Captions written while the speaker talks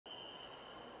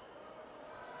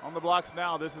On the blocks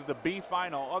now, this is the B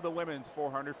final of the women's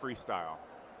 400 freestyle.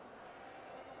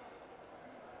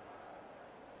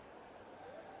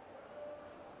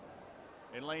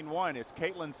 In lane 1, it's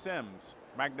Caitlin Sims,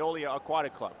 Magnolia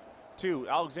Aquatic Club. 2,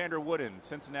 Alexander Wooden,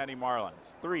 Cincinnati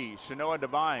Marlins. 3, Shanoa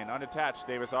Devine, unattached,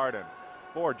 Davis Arden.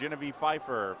 4, Genevieve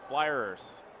Pfeiffer,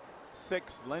 Flyers.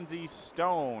 6, Lindsay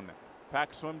Stone,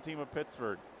 Pack Swim Team of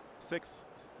Pittsburgh. 6,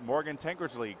 Morgan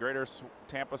Tankersley, Greater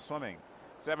Tampa Swimming.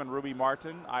 7, Ruby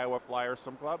Martin, Iowa Flyers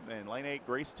Swim Club. And lane 8,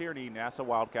 Grace Tierney, NASA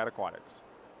Wildcat Aquatics.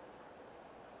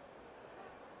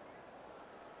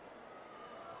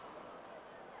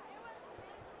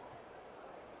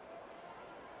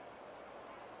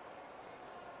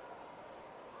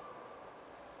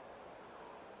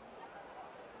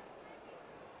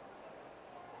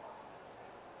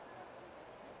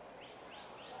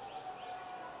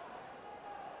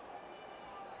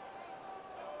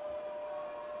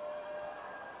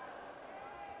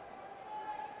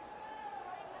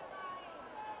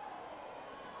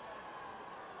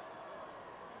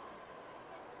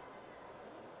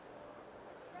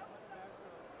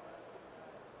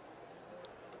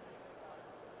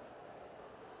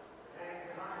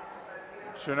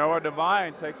 Shanoa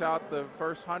Devine takes out the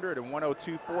first 100 in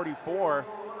 102.44.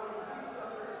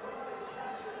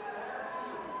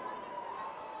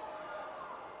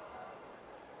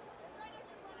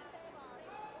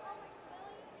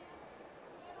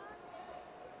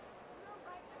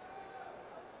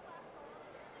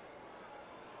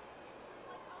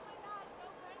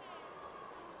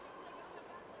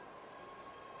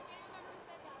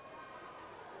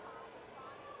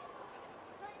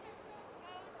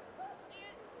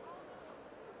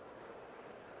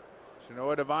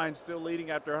 Shanoa Devine still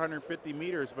leading after 150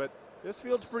 meters, but this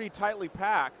field's pretty tightly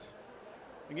packed.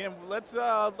 Again, let's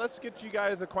get you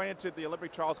guys acquainted to the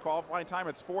Olympic trials qualifying time.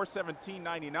 It's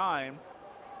 4:17.99,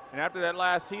 and after that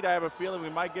last heat, I have a feeling we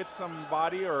might get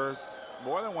somebody or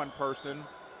more than one person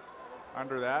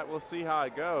under that. We'll see how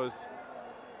it goes.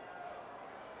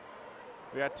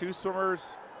 We got 2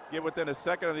 swimmers get within a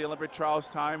second of the Olympic trials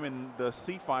time in the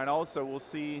C final, so we'll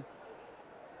see.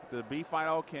 The B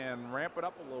final can ramp it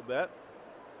up a little bit.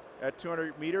 At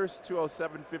 200 meters,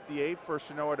 2:07.58 for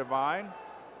Shanoa Devine.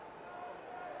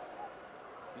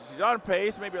 She's on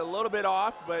pace, maybe a little bit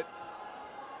off, but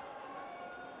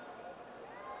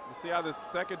we'll see how the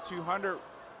second 200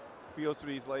 feels to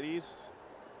these ladies.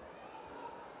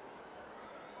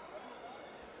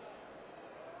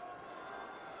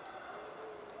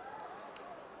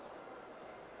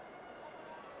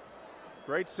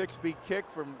 Great 6-beat kick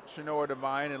from Shanoa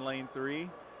Devine in lane 3.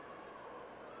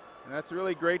 And that's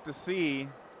really great to see.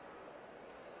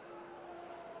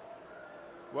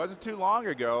 Wasn't too long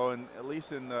ago, and at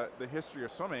least in the history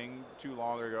of swimming, too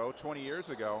long ago, 20 years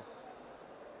ago,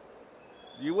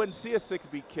 you wouldn't see a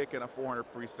 6-beat kick in a 400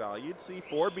 freestyle. You'd see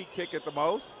 4-beat kick at the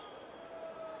most.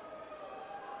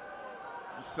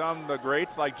 And some of the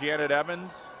greats like Janet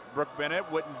Evans, Brooke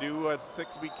Bennett wouldn't do a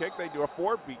 6-beat kick. They'd do a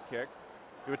 4-beat kick.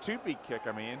 Do a 2-beat kick,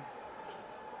 I mean.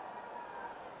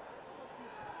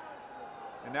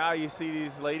 And now you see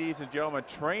these ladies and gentlemen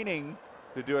training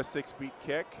to do a 6-beat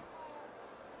kick.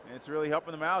 And it's really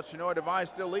helping them out. Shanoa Devine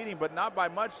still leading, but not by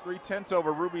much. 3/10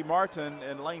 over Ruby Martin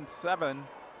in lane 7.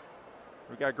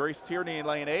 We got Grace Tierney in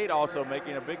lane 8 also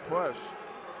making a big push.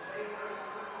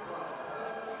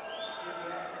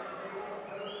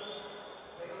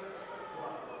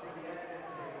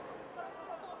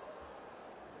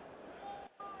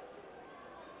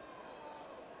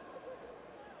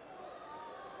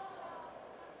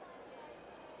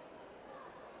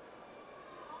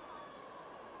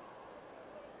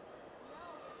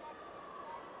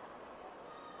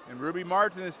 And Ruby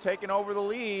Martin is taking over the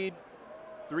lead.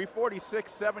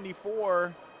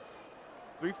 3:46.74,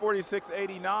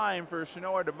 3:46.89 for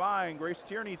Shanoa Devine. Grace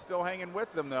Tierney still hanging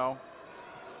with them, though.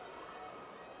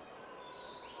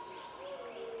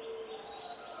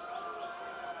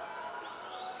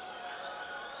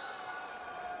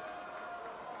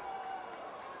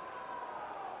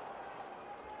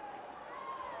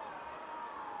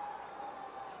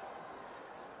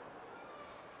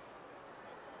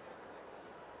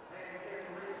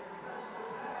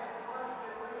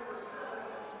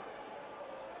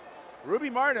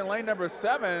 Ruby Martin in lane number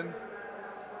 7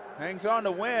 hangs on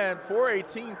to win,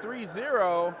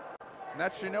 4:18.30. And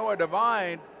that's Shanoa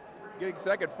Devine getting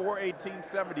second,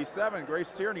 4:18.77.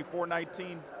 Grace Tierney,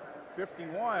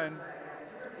 4:19.51.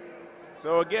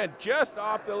 So again, just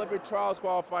off the Olympic trials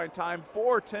qualifying time,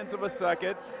 0.4 of a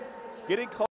second, getting close.